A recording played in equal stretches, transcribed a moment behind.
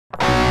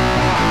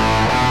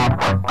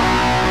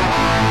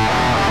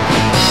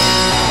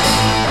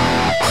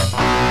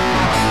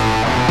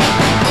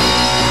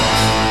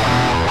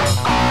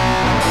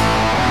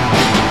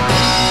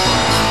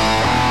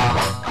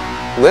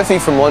Luffy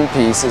from One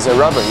Piece is a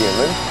rubber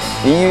human.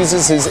 He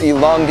uses his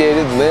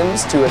elongated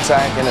limbs to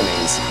attack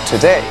enemies.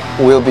 Today,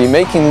 we'll be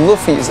making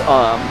Luffy's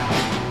arm